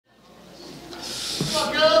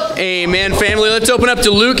Amen, family. Let's open up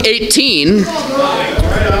to Luke 18.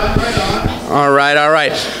 All right.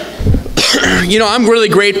 I'm really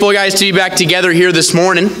grateful, guys, to be back together here this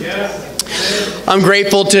morning. I'm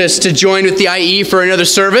grateful to join with the IE for another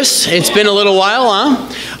service. It's been a little while,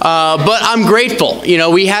 but I'm grateful.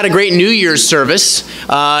 We had a great New Year's service,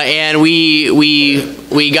 and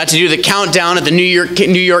we got to do the countdown at the New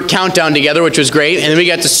York countdown together, which was great. And then we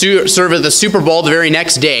got to serve at the Super Bowl the very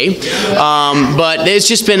next day. But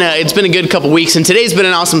it's been a good couple weeks, and today's been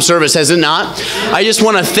an awesome service, has it not? I just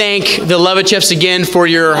want to thank the Levitchefs again for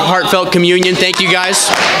your heartfelt communion. Thank you, guys.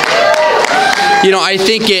 I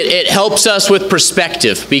think it helps us with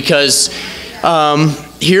perspective, because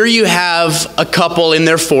here you have a couple in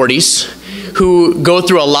their 40s who go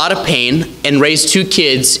through a lot of pain and raise 2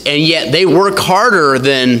 kids, and yet they work harder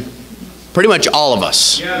than pretty much all of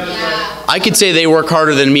us. Yeah. I could say they work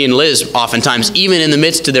harder than me and Liz oftentimes, even in the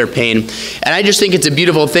midst of their pain. And I just think it's a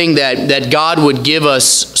beautiful thing that God would give us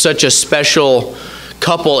such a special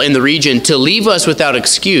couple in the region to leave us without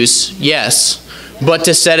excuse, yes, but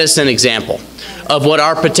to set us an example of what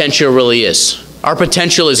our potential really is. Our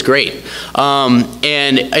potential is great, and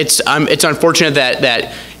it's unfortunate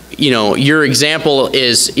that your example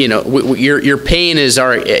is your pain is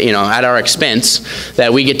at our expense,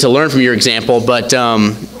 that we get to learn from your example. But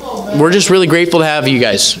we're just really grateful to have you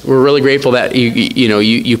guys. We're really grateful that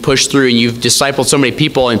you push through and you've discipled so many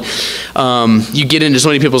people, and you get into so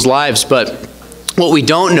many people's lives. But what we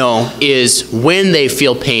don't know is when they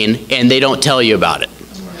feel pain and they don't tell you about it.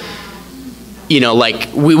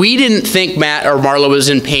 We didn't think Matt or Marla was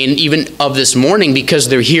in pain even of this morning, because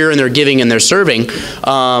they're here and they're giving and they're serving.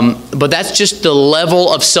 But that's just the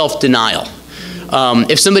level of self-denial.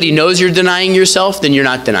 If somebody knows you're denying yourself, then you're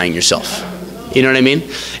not denying yourself. You know what I mean?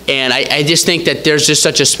 And I just think that there's just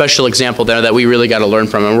such a special example there that we really got to learn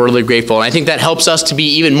from, and we're really grateful. And I think that helps us to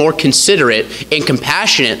be even more considerate and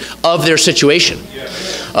compassionate of their situation.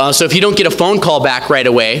 So if you don't get a phone call back right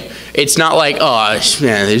away, it's not like, oh,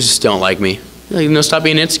 man, they just don't like me. Stop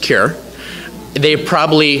being insecure. They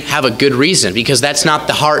probably have a good reason, because that's not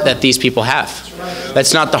the heart that these people have.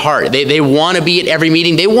 That's not the heart. They want to be at every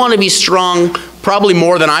meeting. They want to be strong, probably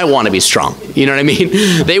more than I want to be strong. You know what I mean?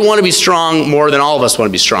 They want to be strong more than all of us want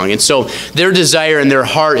to be strong. And so their desire and their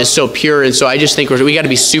heart is so pure. And so I just think we got to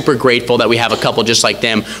be super grateful that we have a couple just like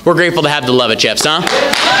them. We're grateful to have the Levitchefs, huh?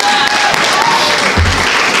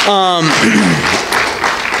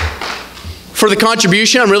 For the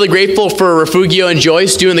contribution, I'm really grateful for Refugio and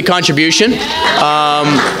Joyce doing the contribution.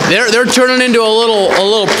 They're turning into a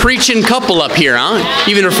little preaching couple up here, huh?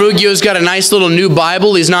 Even Refugio's got a nice little new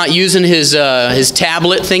Bible. He's not using his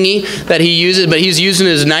tablet thingy that he uses, but he's using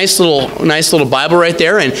his nice little Bible right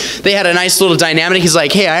there. And they had a nice little dynamic. He's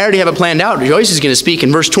like, hey, I already have it planned out. Joyce is going to speak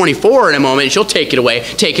in verse 24 in a moment. She'll take it away.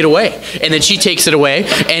 And then she takes it away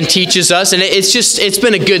and teaches us. And it's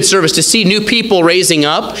been a good service to see new people raising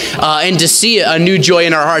up and to see a new joy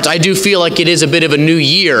in our hearts. I do feel like it is a bit of a new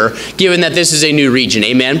year, given that this is a new region.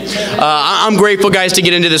 Amen. I'm grateful, guys, to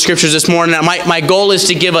get into the scriptures this morning. My goal is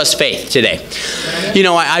to give us faith today.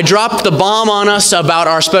 I dropped the bomb on us about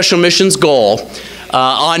our special missions goal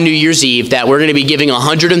on New Year's Eve, that we're going to be giving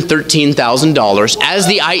 $113,000 as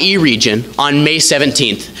the IE region on May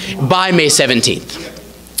 17th, by May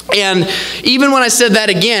 17th. And even when I said that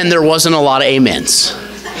again, there wasn't a lot of amens.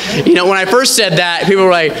 When I first said that, people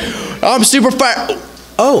were like, oh, I'm super fired.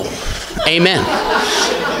 Oh, amen.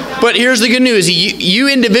 But here's the good news. You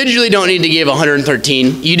individually don't need to give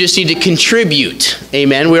 113. You just need to contribute.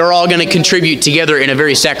 Amen. We're all going to contribute together in a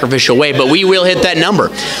very sacrificial way, but we will hit that number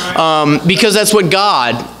because that's what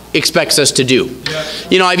God expects us to do.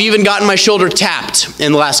 I've even gotten my shoulder tapped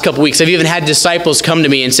in the last couple weeks. I've even had disciples come to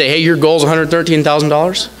me and say, hey, your goal's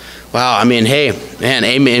 $113,000? Wow, I mean, hey, man,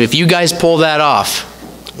 amen. If you guys pull that off,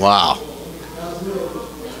 wow.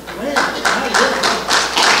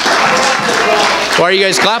 Why are you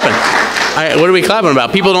guys clapping? What are we clapping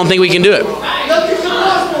about? People don't think we can do it.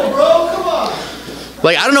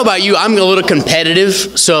 Like, I don't know about you, I'm a little competitive.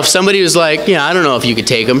 So if somebody was like, I don't know if you could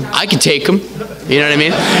take them, I could take them. You know what I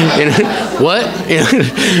mean? What?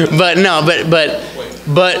 But no,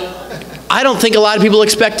 but I don't think a lot of people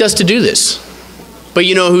expect us to do this. But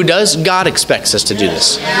you know who does? God expects us to do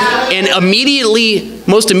this. And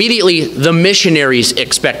most immediately, the missionaries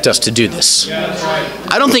expect us to do this.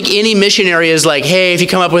 I don't think any missionary is like, hey, if you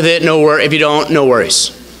come up with it, if you don't, no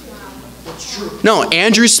worries. No,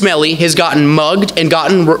 Andrew Smelly has gotten mugged and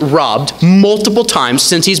gotten robbed multiple times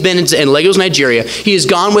since he's been in Lagos, Nigeria. He has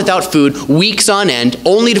gone without food weeks on end,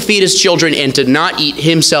 only to feed his children and to not eat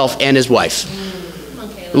himself and his wife.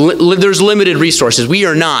 There's limited resources. We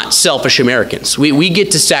are not selfish Americans. We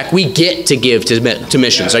get to give to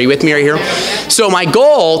missions. Are you with me right here? So my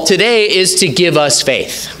goal today is to give us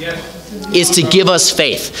faith. Is to give us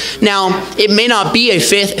faith. Now, it may not be a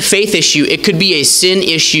faith issue. It could be a sin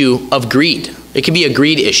issue of greed. It could be a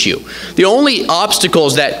greed issue. The only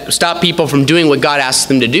obstacles that stop people from doing what God asks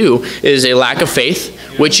them to do is a lack of faith,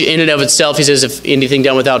 which in and of itself, he says, if anything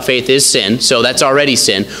done without faith is sin. So that's already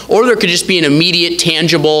sin. Or there could just be an immediate,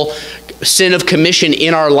 tangible sin of commission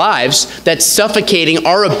in our lives that's suffocating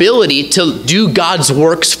our ability to do God's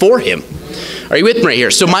works for him. Are you with me right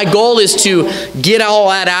here? So my goal is to get all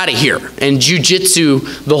that out of here and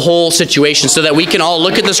jujitsu the whole situation so that we can all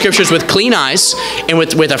look at the scriptures with clean eyes and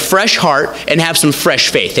with a fresh heart and have some fresh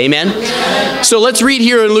faith. Amen? So let's read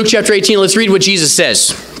here in Luke chapter 18. Let's read what Jesus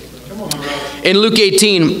says. In Luke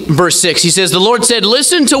 18, verse 6, he says, the Lord said,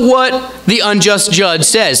 listen to what the unjust judge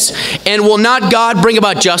says. And will not God bring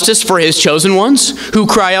about justice for his chosen ones who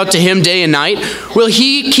cry out to him day and night? Will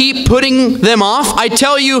he keep putting them off? I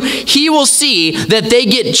tell you, he will see that they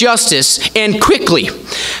get justice and quickly.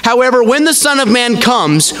 However, when the Son of Man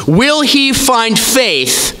comes, will he find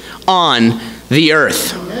faith on the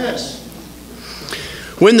earth? Yes.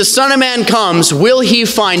 When the Son of Man comes, will he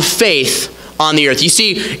find faith on the earth? You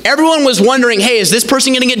see, everyone was wondering, hey, is this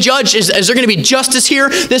person going to get judged? Is there going to be justice here?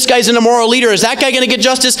 This guy's an immoral leader. Is that guy going to get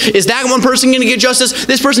justice? Is that one person going to get justice?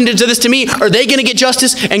 This person did this to me. Are they going to get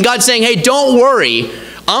justice? And God's saying, hey, don't worry.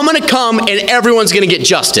 I'm going to come and everyone's going to get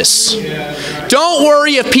justice. Don't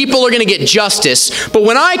worry if people are going to get justice. But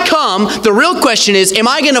when I come, the real question is, am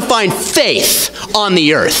I going to find faith on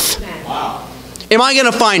the earth? Wow. Am I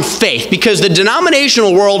going to find faith? Because the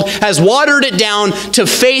denominational world has watered it down to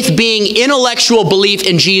faith being intellectual belief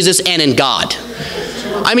in Jesus and in God.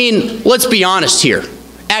 I mean, let's be honest here.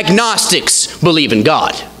 Agnostics believe in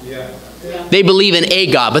God. They believe in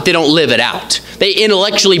a God, but they don't live it out. They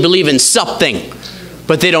intellectually believe in something,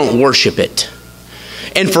 but they don't worship it.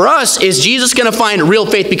 And for us, is Jesus going to find real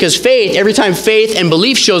faith? Because faith, every time faith and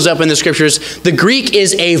belief shows up in the scriptures, the Greek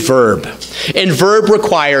is a verb. And verb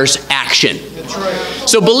requires action.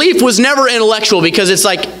 So belief was never intellectual because it's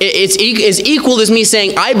like, it's as equal as me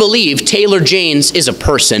saying, I believe Taylor Janes is a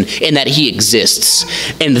person and that he exists.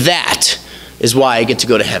 And that is why I get to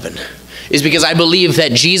go to heaven. Is because I believe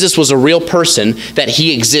that Jesus was a real person, that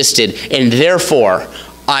he existed, and therefore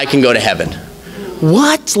I can go to heaven.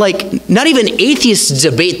 What? Like, not even atheists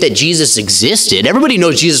debate that Jesus existed. Everybody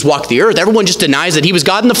knows Jesus walked the earth. Everyone just denies that he was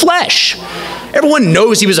God in the flesh. Everyone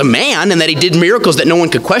knows he was a man and that he did miracles that no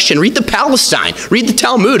one could question. Read the Palestine. Read the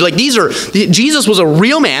Talmud. Like, Jesus was a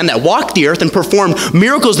real man that walked the earth and performed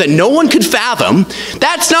miracles that no one could fathom.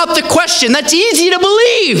 That's not the question. That's easy to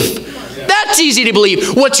believe. That's easy to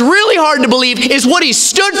believe. What's really hard to believe is what he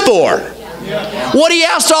stood for. What he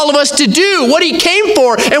asked all of us to do, what he came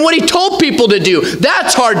for, and what he told people to do.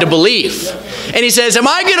 That's hard to believe. And he says, am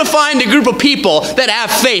I going to find a group of people that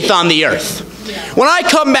have faith on the earth? When I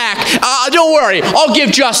come back, don't worry, I'll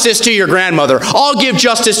give justice to your grandmother. I'll give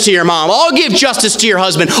justice to your mom. I'll give justice to your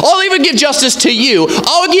husband. I'll even give justice to you.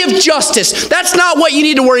 I'll give justice. That's not what you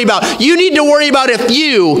need to worry about. You need to worry about if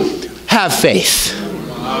you have faith.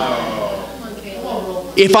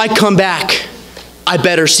 If I come back, I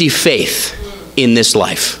better see faith in this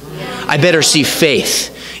life. I better see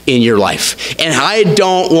faith in your life. And I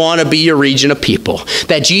don't want to be a region of people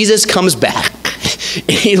that Jesus comes back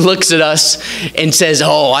and he looks at us and says,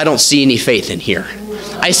 oh, I don't see any faith in here.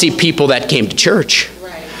 I see people that came to church.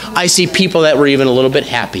 I see people that were even a little bit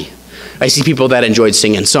happy. I see people that enjoyed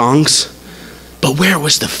singing songs. But where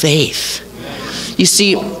was the faith? You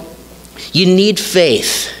see, you need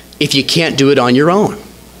faith if you can't do it on your own.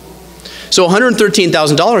 So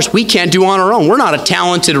 $113,000 we can't do on our own. We're not a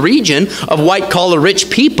talented region of white-collar rich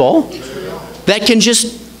people that can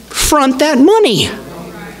just front that money.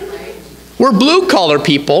 We're blue-collar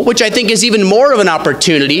people, which I think is even more of an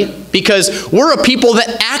opportunity because we're a people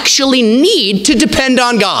that actually need to depend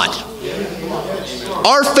on God.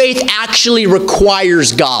 Our faith actually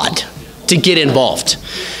requires God to get involved.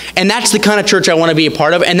 And that's the kind of church I want to be a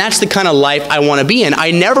part of, and that's the kind of life I want to be in.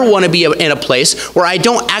 I never want to be in a place where I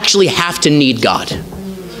don't actually have to need God.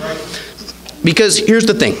 Because here's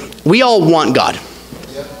the thing. We all want God.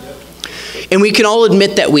 And we can all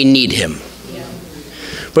admit that we need him.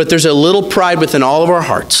 But there's a little pride within all of our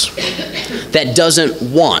hearts that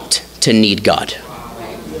doesn't want to need God.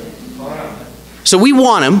 So we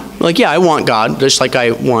want him. Like, yeah, I want God, just like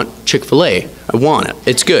I want Chick-fil-A. I want it.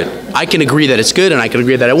 It's good. I can agree that it's good, and I can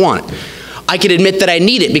agree that I want it. I could admit that I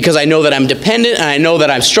need it because I know that I'm dependent, and I know that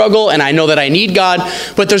I struggle, and I know that I need God.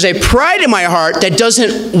 But there's a pride in my heart that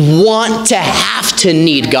doesn't want to have to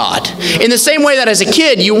need God. In the same way that as a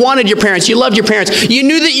kid, you wanted your parents, you loved your parents, you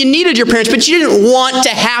knew that you needed your parents, but you didn't want to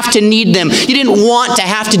have to need them. You didn't want to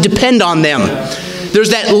have to depend on them. There's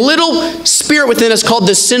that little spirit within us called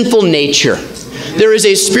the sinful nature. There is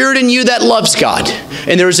a spirit in you that loves God,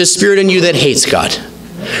 and there is a spirit in you that hates God.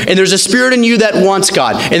 And there's a spirit in you that wants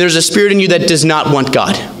God, and there's a spirit in you that does not want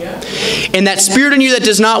God. And that spirit in you that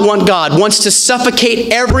does not want God wants to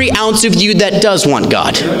suffocate every ounce of you that does want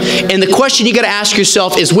God. And the question you got to ask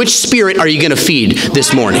yourself is, which spirit are you going to feed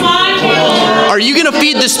this morning? Are you going to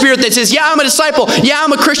feed the spirit that says, yeah, I'm a disciple, yeah,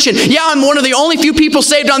 I'm a Christian, yeah, I'm one of the only few people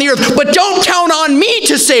saved on the earth, but don't count on me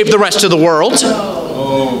to save the rest of the world?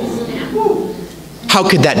 How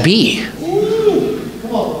could that be?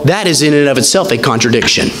 That is in and of itself a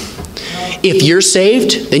contradiction. If you're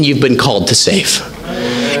saved, then you've been called to save.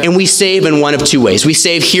 And we save in one of two ways. We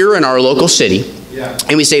save here in our local city.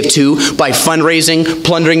 And we save two, by fundraising,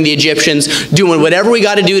 plundering the Egyptians, doing whatever we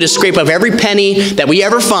got to do to scrape up every penny that we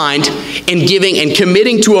ever find, and giving and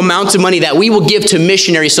committing to amounts of money that we will give to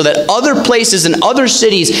missionaries so that other places and other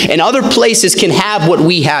cities and other places can have what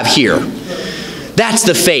we have here. That's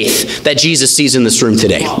the faith that Jesus sees in this room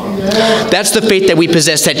today. That's the faith that we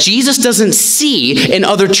possess, that Jesus doesn't see in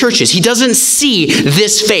other churches. He doesn't see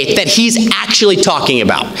this faith that he's actually talking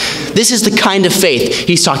about. This is the kind of faith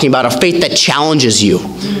he's talking about, a faith that challenges you,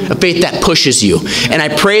 a faith that pushes you. And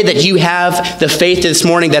I pray that you have the faith this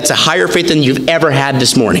morning that's a higher faith than you've ever had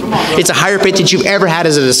this morning. It's a higher faith that you've ever had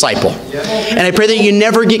as a disciple. And I pray that you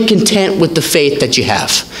never get content with the faith that you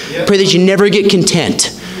have. I pray that you never get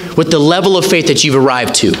content with the level of faith that you've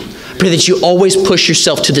arrived to. Pray that you always push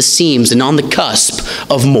yourself to the seams and on the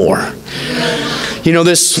cusp of more. You know,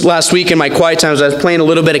 this last week in my quiet times, I was playing a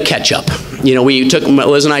little bit of catch up. You know,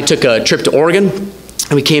 Liz and I took a trip to Oregon,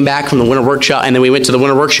 and we came back from the winter workshop, and then we went to the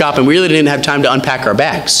winter workshop, and we really didn't have time to unpack our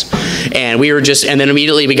bags. And and then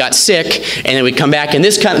immediately we got sick, and then we'd come back, and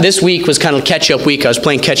this week was kind of catch-up week. I was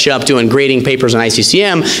playing catch-up, doing grading papers on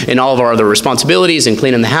ICCM, and all of our other responsibilities, and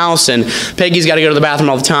cleaning the house, and Peggy's got to go to the bathroom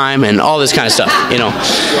all the time, and all this kind of stuff, you know.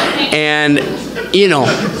 And, you know,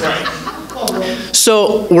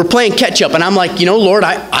 so we're playing catch-up, and I'm like, you know, Lord,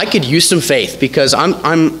 I could use some faith, because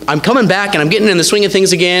I'm coming back, and I'm getting in the swing of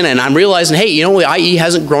things again, and I'm realizing, hey, you know, the IE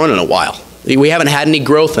hasn't grown in a while. We haven't had any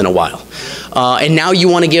growth in a while. And now you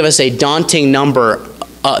want to give us a daunting number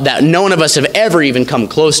that none of us have ever even come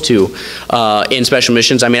close to in special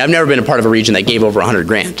missions. I mean, I've never been a part of a region that gave over 100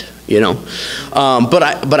 grand, you know. But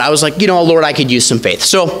I was like, you know, Lord, I could use some faith.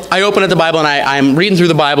 So I open up the Bible, and I'm reading through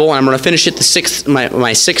the Bible, and I'm going to finish it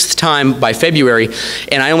my sixth time by February,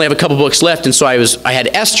 and I only have a couple books left, and so I had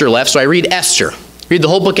Esther left, so I read Esther. Read the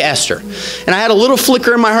whole book of Esther. And I had a little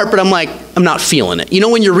flicker in my heart, but I'm like, I'm not feeling it. You know,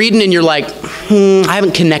 when you're reading and you're like, I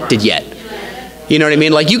haven't connected yet. You know what I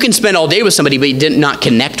mean? Like, you can spend all day with somebody, but you did not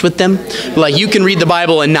connect with them. Like, you can read the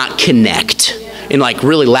Bible and not connect. And like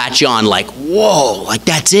really latch on, like, whoa, like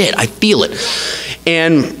that's it. I feel it.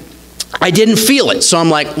 And I didn't feel it. So I'm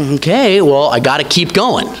like, okay, well, I got to keep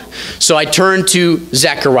going. So I turned to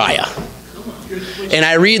Zechariah. And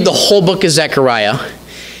I read the whole book of Zechariah.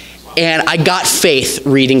 And I got faith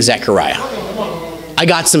reading Zechariah. I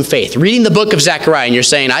got some faith. Reading the book of Zechariah, and you're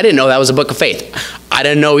saying, I didn't know that was a book of faith. I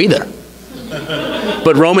didn't know either.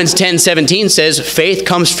 But Romans 10:17 says, faith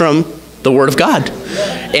comes from the Word of God.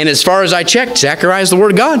 And as far as I checked, Zechariah is the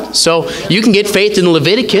Word of God. So you can get faith in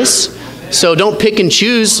Leviticus. So don't pick and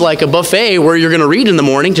choose like a buffet where you're going to read in the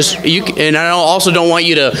morning. And I also don't want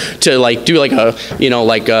you to like do like a, you know,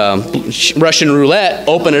 like Russian roulette,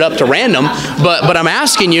 open it up to random. But I'm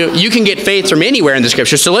asking you, you can get faith from anywhere in the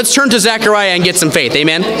Scripture. So let's turn to Zechariah and get some faith.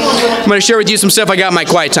 Amen. I'm going to share with you some stuff I got in my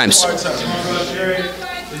quiet times.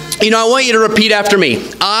 You know, I want you to repeat after me.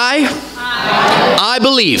 I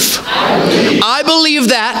believe. I believe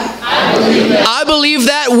that. I believe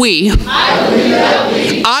that we.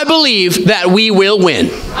 I believe that we will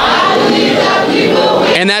win.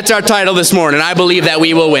 And that's our title this morning. I believe that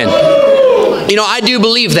we will win. You know, I do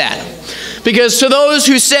believe that. Because to those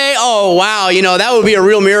who say, oh, wow, you know, that would be a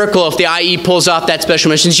real miracle if the IE pulls off that special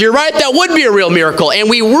missions. You're right, that would be a real miracle. And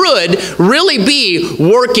we would really be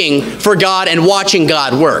working for God and watching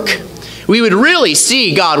God work. We would really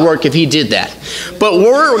see God work if he did that. But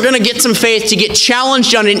we're going to get some faith to get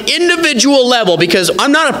challenged on an individual level, because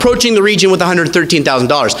I'm not approaching the region with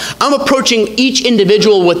 $113,000. I'm approaching each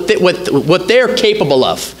individual with what they're capable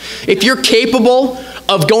of. If you're capable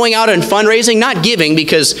of going out and fundraising, not giving,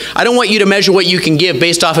 because I don't want you to measure what you can give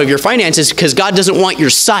based off of your finances, because God doesn't want your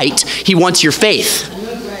sight. He wants your faith.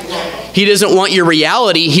 He doesn't want your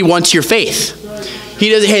reality. He wants your faith. He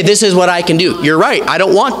doesn't, hey, this is what I can do. You're right. I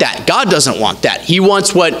don't want that. God doesn't want that. He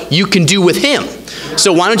wants what you can do with him.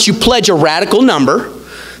 So why don't you pledge a radical number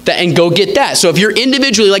and go get that? So if you're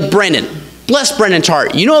individually like Brendan, bless Brendan's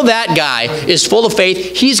heart. You know that guy is full of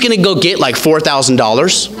faith. He's going to go get like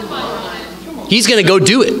 $4,000. He's going to go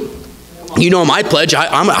do it. You know my pledge,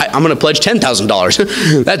 I'm going to pledge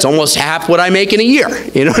 $10,000. That's almost half what I make in a year.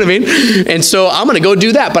 You know what I mean? And so I'm going to go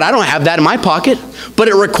do that, but I don't have that in my pocket. But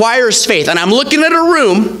it requires faith. And I'm looking at a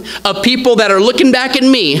room of people that are looking back at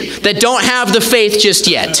me that don't have the faith just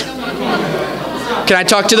yet. Can I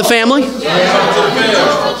talk to the family?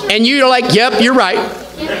 And you're like, yep, you're right.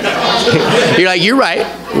 You're like, you're right.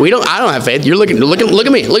 I don't have faith. Look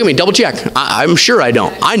at me, double check. I'm sure I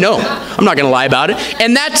don't. I know. I'm not going to lie about it.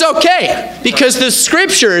 And that's okay, because the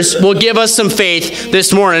scriptures will give us some faith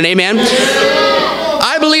this morning. Amen.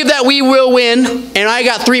 I believe that we will win, and I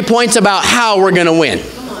got 3 points about how we're going to win.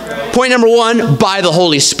 Point number 1, by the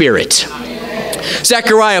Holy Spirit.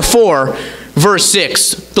 Zechariah 4, verse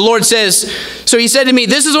 6. The Lord says, so he said to me,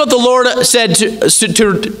 this is what the Lord said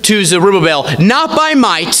to Zerubbabel, not by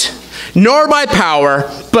might, nor by power,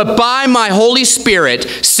 but by my Holy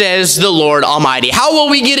Spirit, says the Lord Almighty. How will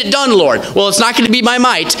we get it done, Lord? Well, it's not going to be by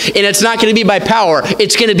might, and it's not going to be by power.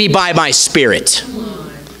 It's going to be by my Spirit.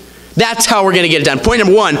 That's how we're going to get it done. Point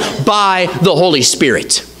number 1, by the Holy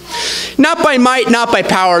Spirit. Not by might, not by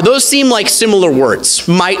power. Those seem like similar words,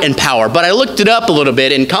 might and power. But I looked it up a little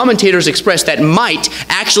bit, and commentators express that might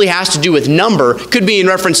actually has to do with number, could be in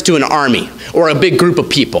reference to an army or a big group of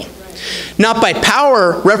people. Not by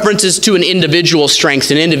power references to an individual's strengths,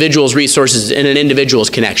 an individual's resources, and an individual's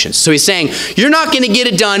connections. So he's saying, you're not going to get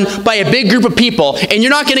it done by a big group of people, and you're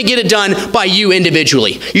not going to get it done by you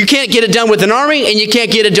individually. You can't get it done with an army, and you can't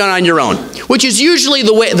get it done on your own, which is usually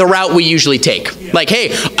the route we usually take. Like, hey,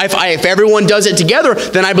 if everyone does it together,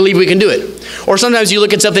 then I believe we can do it. Or sometimes you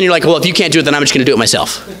look at something and you're like, well, if you can't do it, then I'm just going to do it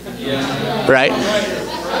myself. Right?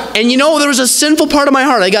 And you know, there was a sinful part of my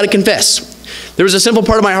heart, I got to confess. There was a simple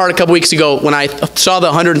part of my heart a couple weeks ago when I saw the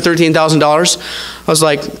 $113,000. I was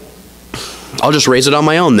like, I'll just raise it on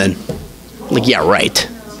my own then. Like, yeah, right.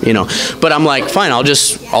 You know, but I'm like, fine, I'll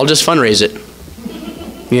just fundraise it.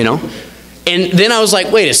 You know? And then I was like,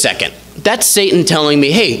 wait a second. That's Satan telling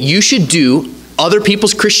me, hey, you should do other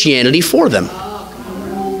people's Christianity for them.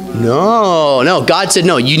 No. God said,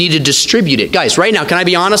 no, you need to distribute it. Guys, right now, can I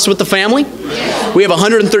be honest with the family? We have a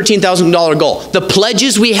 $113,000 goal. The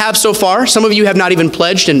pledges we have so far, some of you have not even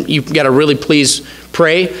pledged, and you've got to really please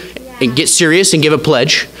pray and get serious and give a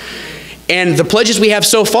pledge. And the pledges we have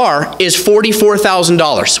so far is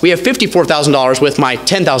 $44,000. We have $54,000 with my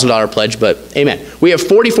 $10,000 pledge, but amen. We have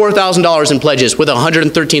 $44,000 in pledges with a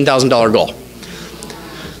 $113,000 goal.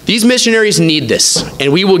 These missionaries need this,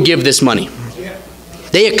 and we will give this money.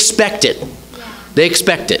 They expect it. They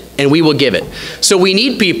expect it, and we will give it. So we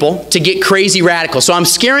need people to get crazy radical. So I'm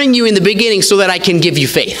scaring you in the beginning so that I can give you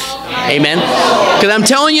faith. Amen? Because I'm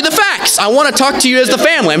telling you the facts. I want to talk to you as the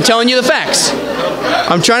family. I'm telling you the facts.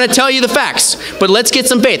 I'm trying to tell you the facts. But let's get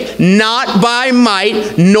some faith. Not by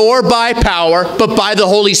might, nor by power, but by the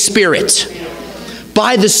Holy Spirit.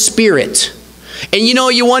 By the Spirit. And you know,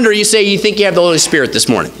 you wonder, you say you think you have the Holy Spirit this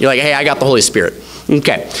morning. You're like, hey, I got the Holy Spirit.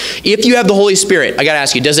 Okay. If you have the Holy Spirit, I got to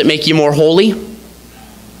ask you, does it make you more holy?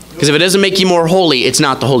 Because if it doesn't make you more holy, it's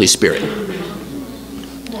not the Holy Spirit.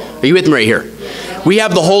 Are you with me right here? We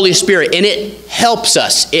have the Holy Spirit, and it helps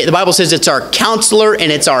us. The Bible says it's our counselor and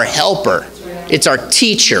it's our helper. It's our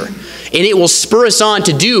teacher. And it will spur us on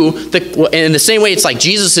to do, in the same way it's like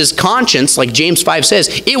Jesus' conscience, like James 5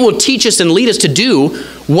 says, it will teach us and lead us to do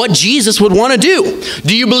what Jesus would want to do.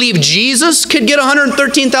 Do you believe Jesus could get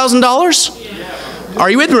 $113,000? Are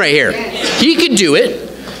you with me right here? He could do it.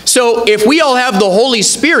 So if we all have the Holy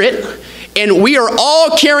Spirit, and we are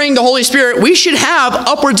all carrying the Holy Spirit, we should have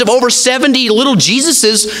upwards of over 70 little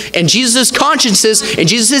Jesuses and Jesus' consciences and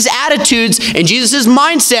Jesus' attitudes and Jesus'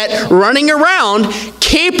 mindset running around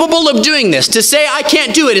capable of doing this. To say I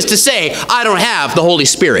can't do it is to say I don't have the Holy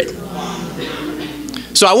Spirit.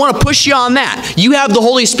 So I want to push you on that. You have the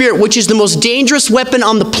Holy Spirit, which is the most dangerous weapon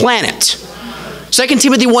on the planet. 2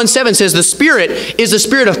 Timothy 1:7 says the Spirit is the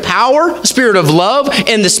spirit of power, the spirit of love,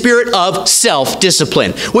 and the spirit of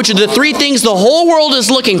self-discipline, which are the three things the whole world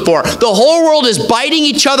is looking for. The whole world is biting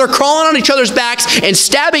each other, crawling on each other's backs, and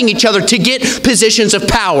stabbing each other to get positions of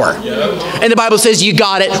power. And the Bible says you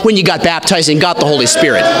got it when you got baptized and got the Holy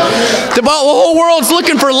Spirit. The whole world's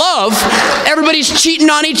looking for love. Everybody's cheating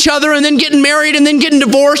on each other and then getting married and then getting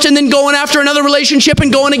divorced and then going after another relationship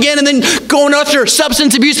and going again and then going after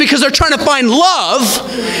substance abuse because they're trying to find love. love,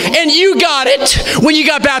 and you got it when you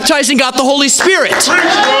got baptized and got the Holy Spirit.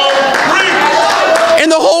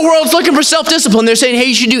 And the whole world's looking for self-discipline. They're saying, hey,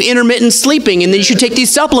 you should do intermittent sleeping, and then you should take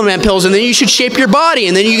these supplement pills, and then you should shape your body,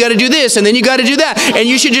 and then you got to do this, and then you got to do that, and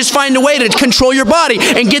you should just find a way to control your body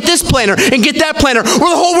and get this planner and get that planner. Well,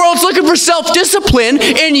 the whole world's looking for self-discipline,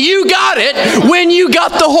 and you got it when you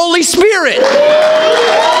got the Holy Spirit.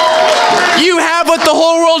 You have what the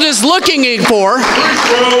whole world is looking for.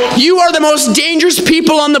 You are the most dangerous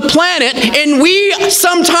people on the planet, and we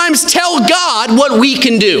sometimes tell God what we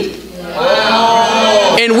can do.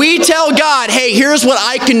 And we tell God, hey, here's what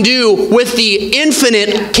I can do with the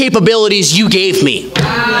infinite capabilities you gave me.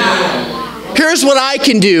 Here's what I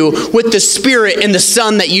can do with the Spirit and the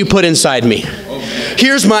Son that you put inside me.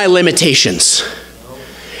 Here's my limitations.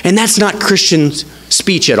 And that's not Christian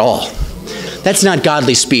speech at all. That's not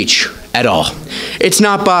godly speech at all. It's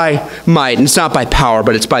not by might, and it's not by power,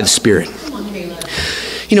 but it's by the Spirit.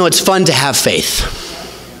 You know, it's fun to have faith.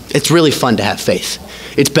 It's really fun to have faith.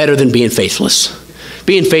 It's better than being faithless.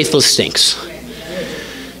 Being faithless stinks.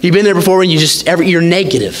 You've been there before when you're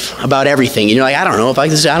negative about everything. And you're like, I don't know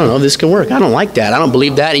if this can work. I don't like that. I don't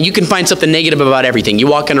believe that. And you can find something negative about everything. You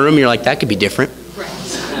walk in a room and you're like, that could be different.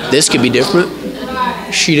 This could be different.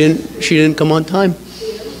 She didn't come on time.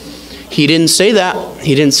 He didn't say that.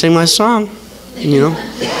 He didn't sing my song. You know,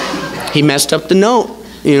 he messed up the note.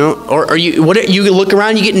 You know, or you look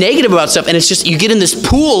around, you get negative about stuff, and it's just you get in this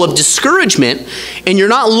pool of discouragement, and you're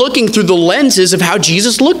not looking through the lenses of how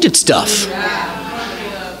Jesus looked at stuff.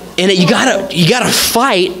 And you gotta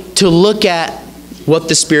fight to look at what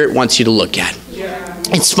the Spirit wants you to look at.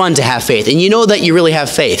 It's fun to have faith, and you know that you really have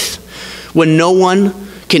faith when no one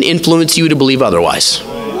can influence you to believe otherwise.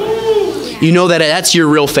 You know that that's your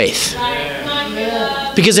real faith.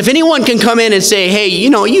 Because if anyone can come in and say, hey, you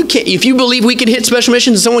know, you can't, if you believe we can hit special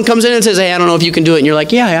missions, and someone comes in and says, hey, I don't know if you can do it, and you're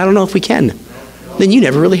like, yeah, I don't know if we can, then you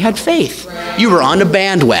never really had faith. You were on a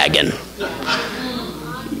bandwagon.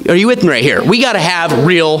 Are you with me right here? We got to have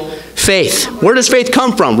real faith. Where does faith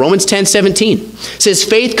come from? Romans 10:17 says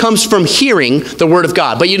faith comes from hearing the word of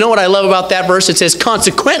God. But you know what I love about that verse? It says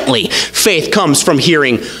consequently, faith comes from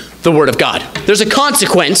hearing the word of God. There's a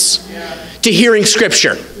consequence to hearing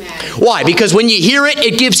Scripture. Why? Because when you hear it,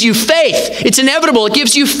 it gives you faith. It's inevitable. It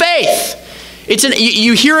gives you faith.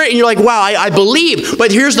 You hear it and you're like, wow, I believe.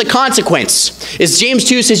 But here's the consequence. As James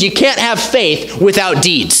 2 says, you can't have faith without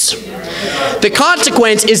deeds. The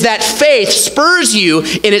consequence is that faith spurs you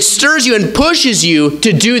and it stirs you and pushes you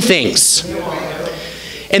to do things.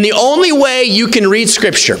 And the only way you can read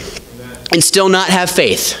Scripture and still not have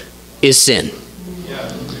faith is sin.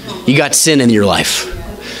 You got sin in your life.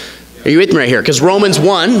 Are you with me right here? Because Romans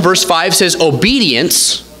 1 verse 5 says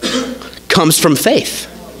obedience comes from faith.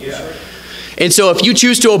 And so if you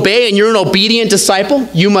choose to obey and you're an obedient disciple,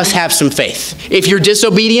 you must have some faith. If you're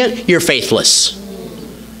disobedient, you're faithless.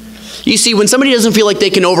 You see, when somebody doesn't feel like they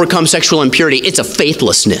can overcome sexual impurity, it's a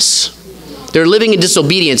faithlessness. They're living in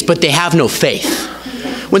disobedience, but they have no faith.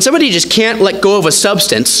 When somebody just can't let go of a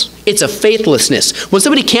substance, it's a faithlessness. When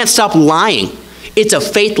somebody can't stop lying, it's a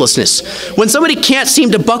faithlessness. When somebody can't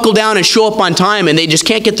seem to buckle down and show up on time and they just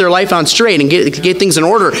can't get their life on straight and get things in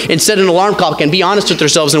order and set an alarm clock and be honest with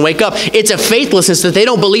themselves and wake up, it's a faithlessness that they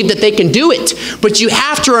don't believe that they can do it. But you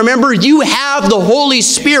have to remember you have the Holy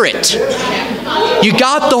Spirit. You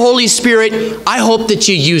got the Holy Spirit. I hope that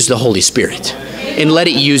you use the Holy Spirit and let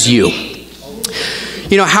it use you.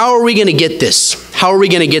 You know, how are we going to get this? How are we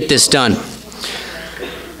going to get this done?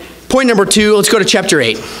 Point number 2, let's go to chapter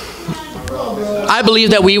 8. I believe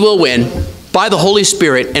that we will win by the Holy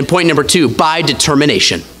Spirit. And point number 2, by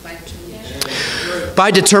determination.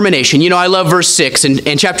 By determination. You know, I love verse 6.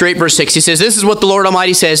 In chapter 8, verse 6, he says, this is what the Lord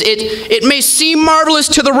Almighty says. It may seem marvelous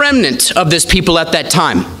to the remnant of this people at that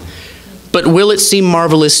time, but will it seem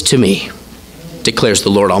marvelous to me, declares the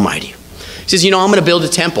Lord Almighty. He says, you know, I'm going to build a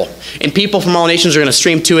temple, and people from all nations are going to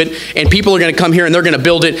stream to it, and people are going to come here, and they're going to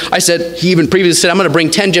build it. He even previously said, I'm going to bring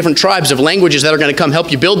 10 different tribes of languages that are going to come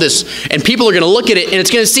help you build this, and people are going to look at it, and it's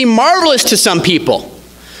going to seem marvelous to some people.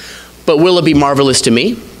 But will it be marvelous to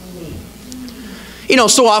me? You know,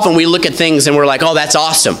 so often we look at things, and we're like, oh, that's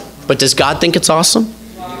awesome. But does God think it's awesome?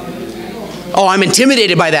 Oh, I'm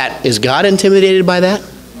intimidated by that. Is God intimidated by that?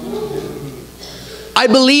 I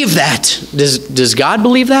believe that. Does God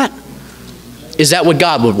believe that? Is that what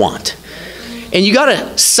God would want? And you got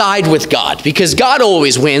to side with God because God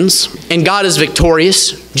always wins and God is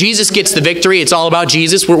victorious. Jesus gets the victory. It's all about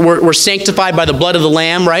Jesus. We're sanctified by the blood of the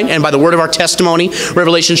Lamb, right? And by the word of our testimony,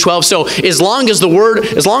 Revelation 12. So as long as the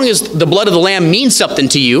blood of the Lamb means something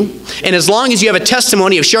to you, and as long as you have a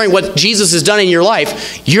testimony of sharing what Jesus has done in your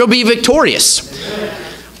life, you'll be victorious.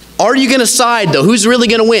 Are you going to side, though? Who's really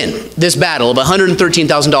going to win this battle of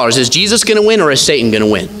 $113,000? Is Jesus going to win or is Satan going to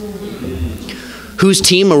win? Whose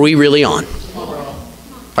team are we really on?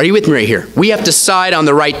 Are you with me right here? We have to side on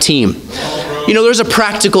the right team. You know, there's a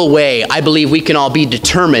practical way I believe we can all be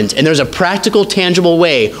determined, and there's a practical, tangible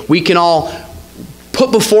way we can all put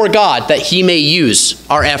before God that he may use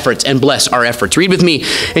our efforts and bless our efforts. Read with me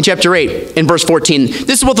in chapter 8 in verse 14.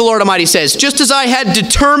 This is what the Lord Almighty says. Just as I had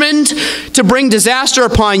determined to bring disaster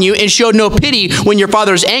upon you and showed no pity when your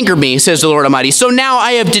fathers angered me, says the Lord Almighty, so now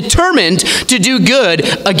I have determined to do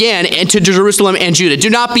good again and to Jerusalem and Judah. Do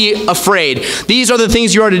not be afraid. These are the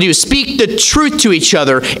things you are to do. Speak the truth to each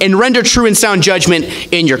other and render true and sound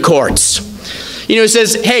judgment in your courts. You know, it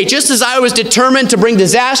says, hey, just as I was determined to bring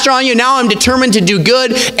disaster on you, now I'm determined to do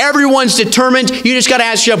good. Everyone's determined. You just got to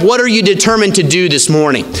ask yourself, what are you determined to do this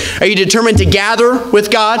morning? Are you determined to gather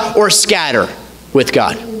with God or scatter with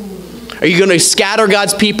God? Are you going to scatter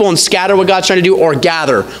God's people and scatter what God's trying to do, or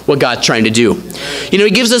gather what God's trying to do? You know,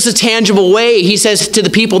 he gives us a tangible way. He says to the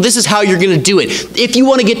people, this is how you're going to do it. If you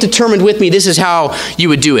want to get determined with me, this is how you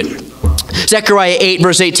would do it. Zechariah 8,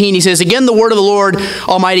 verse 18, he says, again, the word of the Lord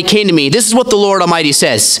Almighty came to me. This is what the Lord Almighty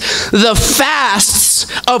says. The fasts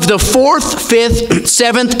of the 4th, 5th,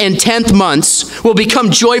 7th, and 10th months will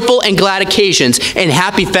become joyful and glad occasions and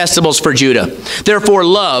happy festivals for Judah. Therefore,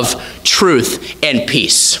 love, truth, and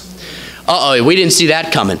peace. Uh-oh, we didn't see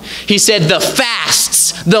that coming. He said the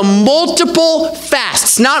fasts, the multiple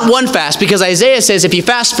fasts, not one fast, because Isaiah says if you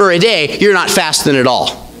fast for a day, you're not fasting at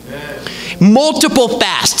all. Multiple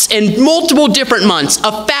fasts in multiple different months,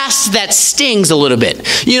 a fast that stings a little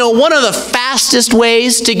bit. You know, one of the fastest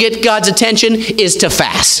ways to get God's attention is to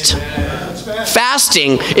fast.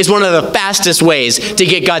 Fasting is one of the fastest ways to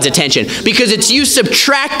get God's attention because it's you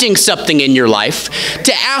subtracting something in your life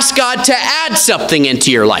to ask God to add something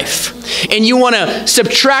into your life. And you want to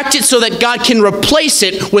subtract it so that God can replace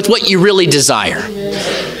it with what you really desire.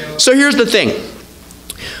 So here's the thing.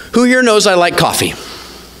 Who here knows I like coffee?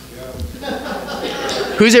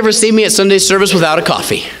 Who's ever seen me at Sunday service without a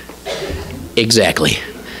coffee? Exactly.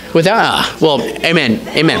 Well, amen,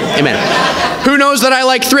 amen, amen. Who knows that I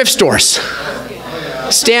like thrift stores?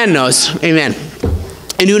 Stan knows, amen.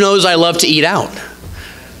 And who knows I love to eat out?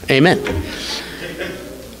 Amen.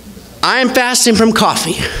 I'm fasting from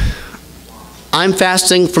coffee. I'm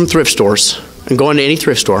fasting from thrift stores. I'm going to any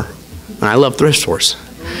thrift store, and I love thrift stores.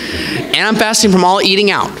 And I'm fasting from all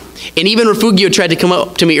eating out. And even Refugio tried to come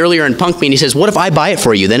up to me earlier and punk me, and he says, what if I buy it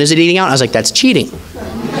for you? Then is it eating out? I was like, that's cheating.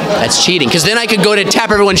 That's cheating. Because then I could go to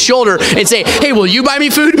tap everyone's shoulder and say, hey, will you buy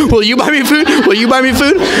me food? Will you buy me food? Will you buy me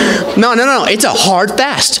food? No. It's a hard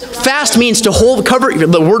fast. Fast means to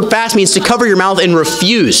the word fast means to cover your mouth and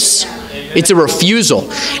refuse. It's a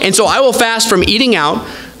refusal. And so I will fast from eating out,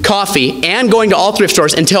 coffee, and going to all thrift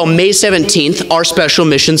stores until May 17th, our special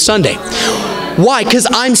mission Sunday. Why? Because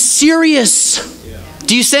I'm serious.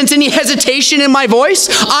 Do you sense any hesitation in my voice?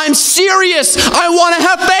 I'm serious. I want to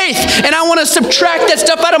have faith, and I want to subtract that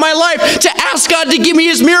stuff out of my life to ask God to give me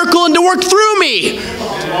his miracle and to work through me.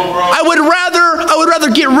 I would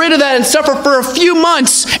rather get rid of that and suffer for a few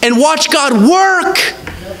months and watch God work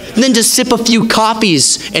than to sip a few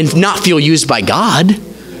coffees and not feel used by God.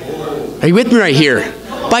 Are you with me right here?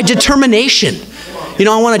 By determination. You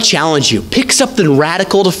know, I want to challenge you. Pick something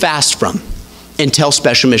radical to fast from until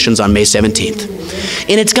special missions on May 17th.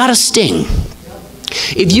 And it's got to sting.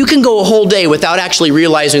 If you can go a whole day without actually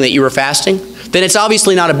realizing that you were fasting, then it's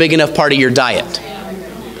obviously not a big enough part of your diet.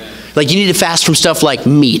 Like you need to fast from stuff like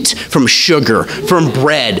meat, from sugar, from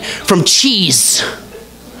bread, from cheese.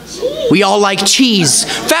 We all like cheese.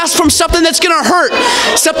 Fast from something that's going to hurt,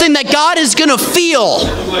 something that God is going to feel,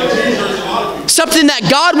 something that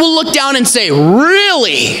God will look down and say,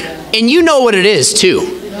 really? And you know what it is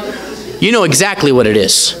too. You know exactly what it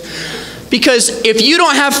is. Because if you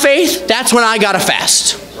don't have faith, that's when I got to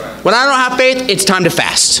fast. When I don't have faith, it's time to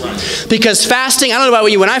fast. Because fasting, I don't know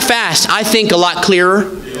about you, when I fast, I think a lot clearer.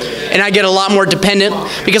 And I get a lot more dependent.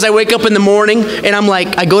 Because I wake up in the morning and I'm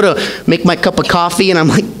like, I go to make my cup of coffee and I'm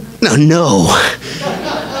like, no.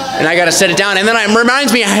 And I got to set it down. And then it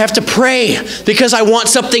reminds me I have to pray. Because I want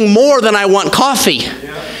something more than I want coffee.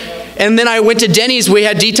 And then I went to Denny's. We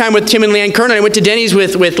had D-time with Tim and Leanne Kernan. I went to Denny's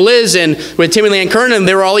with Liz and with Tim and Leanne Kernan.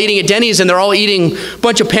 They were all eating at Denny's, and they're all eating a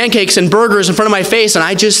bunch of pancakes and burgers in front of my face. And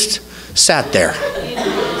I just sat there.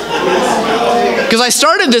 Because I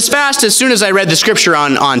started this fast as soon as I read the scripture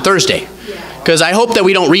on Thursday. Because I hope that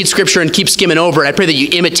we don't read scripture and keep skimming over it. I pray that you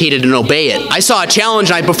imitate it and obey it. I saw a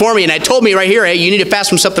challenge night before me, and it told me right here, hey, you need to fast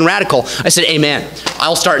from something radical. I said, amen.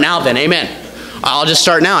 I'll start now then, amen. I'll just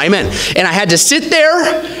start now, amen. And I had to sit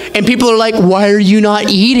there, and people are like, why are you not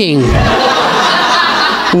eating?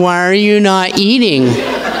 Why are you not eating?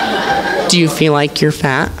 Do you feel like you're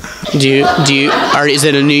fat? Is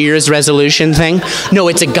it a New Year's resolution thing? No,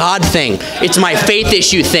 it's a God thing. It's my faith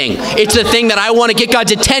issue thing. It's the thing that I want to get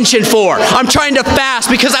God's attention for. I'm trying to fast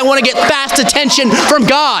because I want to get fast attention from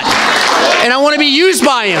God. And I want to be used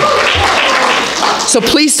by Him. So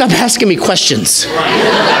please stop asking me questions.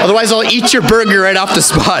 Otherwise, I'll eat your burger right off the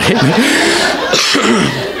spot.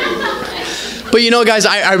 But you know, guys,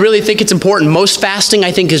 I really think it's important. Most fasting,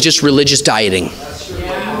 I think, is just religious dieting.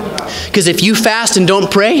 Because if you fast and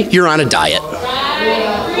don't pray, you're on a diet.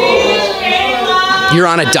 You're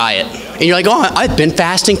on a diet. And you're like, oh, I've been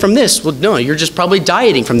fasting from this. Well, no, you're just probably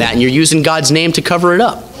dieting from that, and you're using God's name to cover it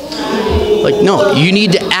up. Like, no, you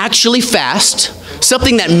need to actually fast.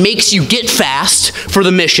 Something that makes you get fast for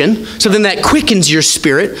the mission. Something that quickens your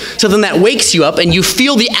spirit. Something that wakes you up and you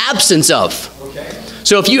feel the absence of.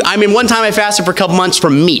 So one time I fasted for a couple months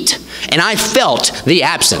from meat, and I felt the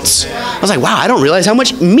absence. I was like, wow, I don't realize how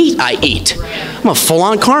much meat I eat. I'm a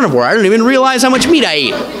full-on carnivore. I don't even realize how much meat I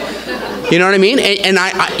eat. You know what I mean? And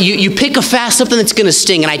you pick a fast, something that's going to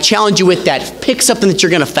sting, and I challenge you with that. Pick something that you're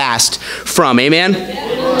going to fast from. Amen?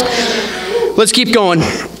 Let's keep going.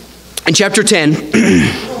 In chapter 10.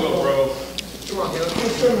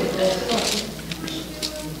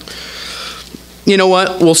 You know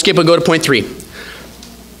what? We'll skip and go to point 3.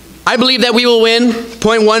 I believe that we will win,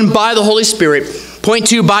 point 1, by the Holy Spirit, point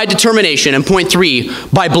 2, by determination, and point 3,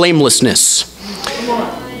 by blamelessness.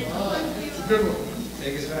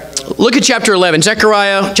 Look at chapter 11.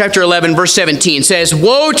 Zechariah chapter 11, verse 17 says,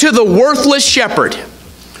 woe to the worthless shepherd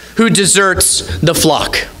who deserts the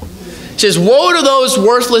flock. It says, woe to those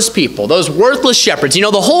worthless people, those worthless shepherds. You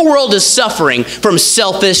know, the whole world is suffering from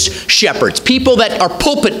selfish shepherds, people that are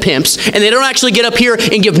pulpit pimps, and they don't actually get up here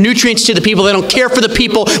and give nutrients to the people. They don't care for the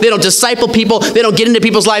people. They don't disciple people. They don't get into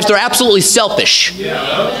people's lives. They're absolutely selfish.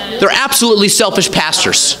 They're absolutely selfish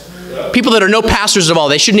pastors. People that are no pastors at all.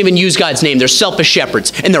 They shouldn't even use God's name. They're selfish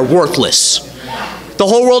shepherds, and they're worthless. The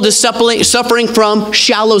whole world is suffering from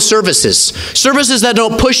shallow services. Services that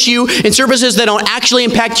don't push you, and services that don't actually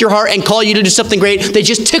impact your heart and call you to do something great. They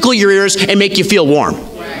just tickle your ears and make you feel warm.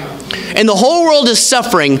 And the whole world is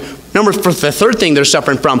suffering. The third thing they're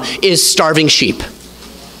suffering from is starving sheep.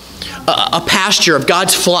 A pasture of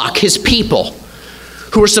God's flock, His people,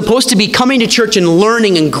 who are supposed to be coming to church and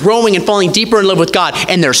learning and growing and falling deeper in love with God,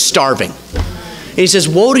 and they're starving. And he says,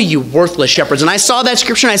 woe to you worthless shepherds. And I saw that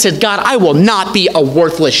scripture and I said, God, I will not be a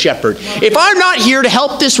worthless shepherd. If I'm not here to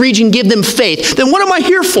help this region give them faith, then what am I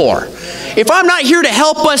here for? If I'm not here to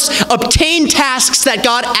help us obtain tasks that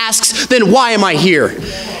God asks, then why am I here?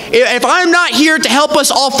 If I'm not here to help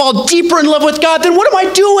us all fall deeper in love with God, then what am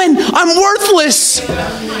I doing? I'm worthless.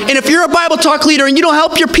 And if you're a Bible talk leader and you don't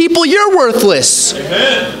help your people, you're worthless.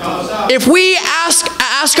 If we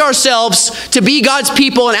ask ourselves to be God's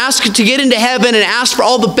people and ask to get into heaven and ask for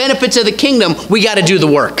all the benefits of the kingdom, we got to do the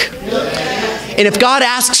work. And if God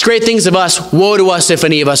asks great things of us, woe to us if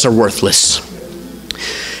any of us are worthless.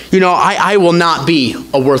 You know, I will not be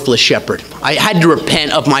a worthless shepherd. I had to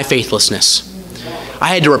repent of my faithlessness. I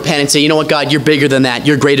had to repent and say, you know what, God, you're bigger than that.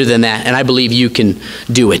 You're greater than that. And I believe you can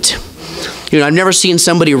do it. You know, I've never seen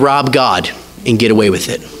somebody rob God and get away with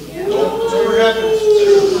it.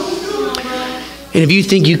 And if you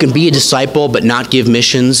think you can be a disciple but not give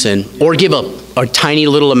missions or give a tiny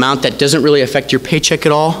little amount that doesn't really affect your paycheck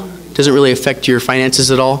at all, doesn't really affect your finances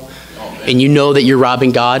at all, and you know that you're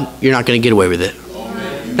robbing God, you're not going to get away with it.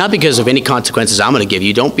 Not because of any consequences I'm going to give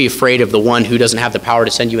you. Don't be afraid of the one who doesn't have the power to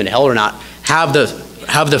send you into hell or not. Have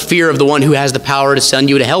the fear of the one who has the power to send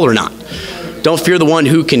you to hell or not. Don't fear the one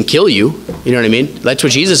who can kill you. You know what I mean? That's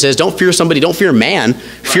what Jesus says. Don't fear somebody. Don't fear man.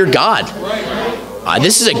 Fear God.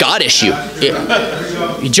 This is a God issue.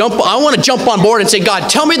 I want to jump on board and say, God,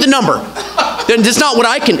 tell me the number. Then it's not what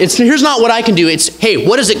I can. Here's not what I can do. It's, hey,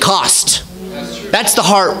 what does it cost? That's the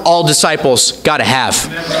heart all disciples got to have.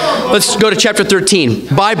 Let's go to chapter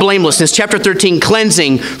 13. By blamelessness. Chapter 13,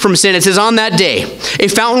 cleansing from sin. It says, on that day, a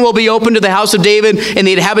fountain will be opened to the house of David and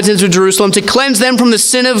the inhabitants of Jerusalem to cleanse them from the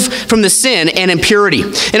sin and impurity.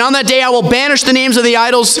 And on that day, I will banish the names of the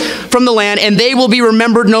idols from the land, and they will be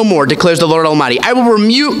remembered no more, declares the Lord Almighty. I will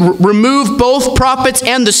remove both prophets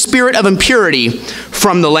and the spirit of impurity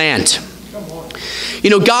from the land.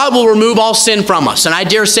 God will remove all sin from us. And I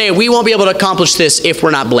dare say we won't be able to accomplish this if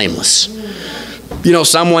we're not blameless.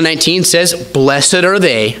 Psalm 119 says, blessed are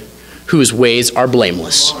they whose ways are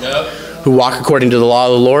blameless, who walk according to the law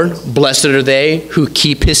of the Lord. Blessed are they who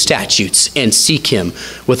keep his statutes and seek him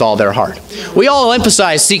with all their heart. We all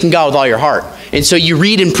emphasize seeking God with all your heart. And so you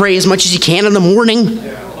read and pray as much as you can in the morning.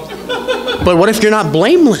 But what if you're not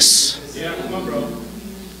blameless?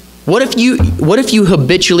 What if you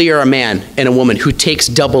habitually are a man and a woman who takes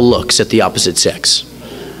double looks at the opposite sex?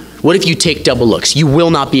 What if you take double looks? You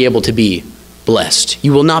will not be able to be blessed.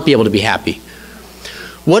 You will not be able to be happy.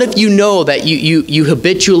 What if you know that you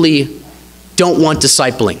habitually don't want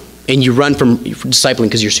discipling and you run from discipling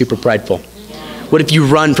because you're super prideful? What if you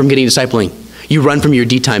run from getting discipling? You run from your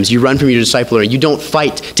D times. You run from your discipler. You don't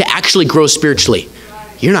fight to actually grow spiritually.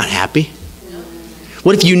 You're not happy.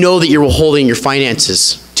 What if you know that you're withholding your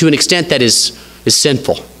finances to an extent that is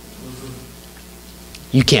sinful?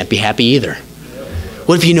 You can't be happy either.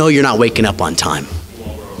 What if you know you're not waking up on time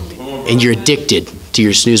and you're addicted to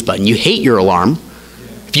your snooze button? You hate your alarm.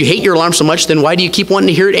 If you hate your alarm so much, then why do you keep wanting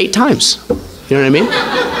to hear it 8 times? You know what I mean?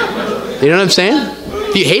 You know what I'm saying?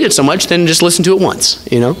 If you hate it so much, then just listen to it once,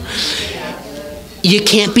 You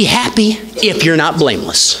can't be happy if you're not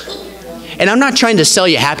blameless. And I'm not trying to sell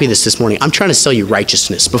you happiness this morning. I'm trying to sell you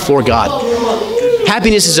righteousness before God.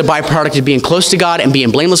 Happiness is a byproduct of being close to God and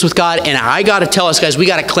being blameless with God. And I got to tell us, guys, we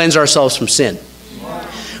got to cleanse ourselves from sin.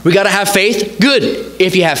 We got to have faith. Good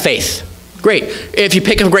if you have faith. Great. If you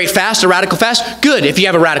pick a great fast, a radical fast, good if you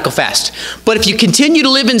have a radical fast. But if you continue to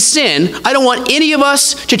live in sin, I don't want any of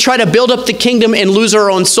us to try to build up the kingdom and lose our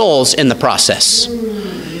own souls in the process.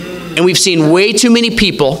 And we've seen way too many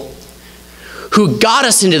people who got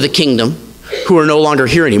us into the kingdom who are no longer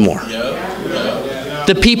here anymore.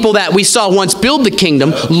 The people that we saw once build the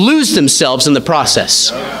kingdom lose themselves in the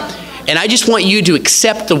process. And I just want you to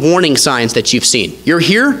accept the warning signs that you've seen. You're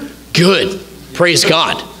here? Good. Praise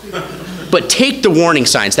God. But take the warning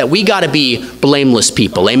signs that we got to be blameless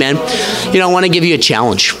people. Amen? I want to give you a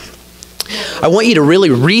challenge. I want you to really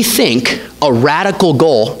rethink a radical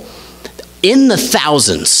goal in the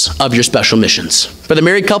thousands of your special missions. For the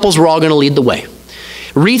married couples, we're all going to lead the way.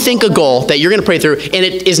 Rethink a goal that you're going to pray through, and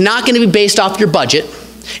it is not going to be based off your budget,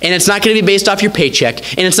 and it's not going to be based off your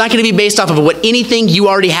paycheck, and it's not going to be based off of what anything you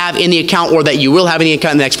already have in the account or that you will have in the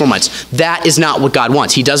account in the next 4 months. That is not what God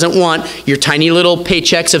wants. He doesn't want your tiny little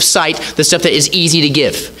paychecks of sight, the stuff that is easy to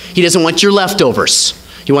give. He doesn't want your leftovers.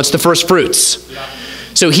 He wants the first fruits.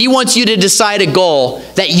 So he wants you to decide a goal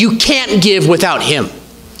that you can't give without him,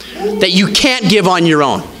 that you can't give on your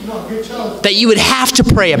own, that you would have to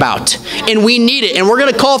pray about. And we need it. And we're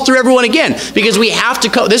going to call through everyone again because we have to.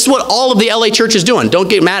 This is what all of the LA church is doing. Don't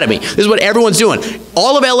get mad at me. This is what everyone's doing.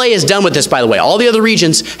 All of LA is done with this, by the way. All the other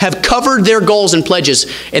regions have covered their goals and pledges,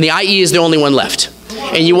 and the IE is the only one left.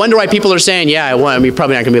 And you wonder why people are saying, yeah, you're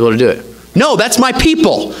probably not going to be able to do it. No, that's my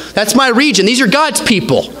people. That's my region. These are God's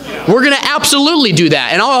people. We're going to absolutely do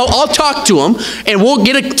that. And I'll talk to them, and we'll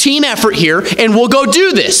get a team effort here, and we'll go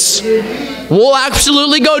do this. We'll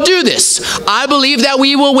absolutely go do this. I believe that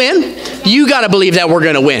we will win. You got to believe that we're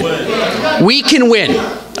going to win. We can win.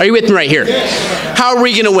 Are you with me right here? How are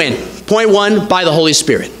we going to win? Point 1, by the Holy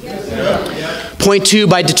Spirit. Point 2,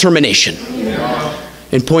 by determination.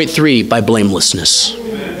 And point 3, by blamelessness.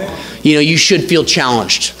 You should feel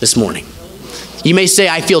challenged this morning. You may say,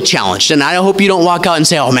 I feel challenged. And I hope you don't walk out and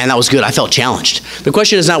say, oh man, that was good. I felt challenged. The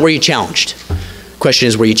question is not where you challenged. The question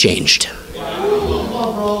is where you changed.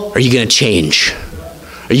 Are you going to change?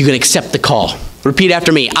 Are you going to accept the call? Repeat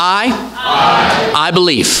after me. I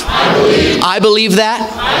believe. I believe that.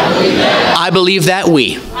 I believe that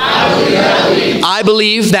we. I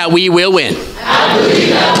believe that we will win.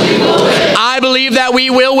 I believe that we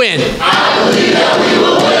will win.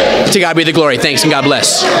 To God be the glory. Thanks and God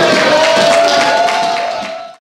bless.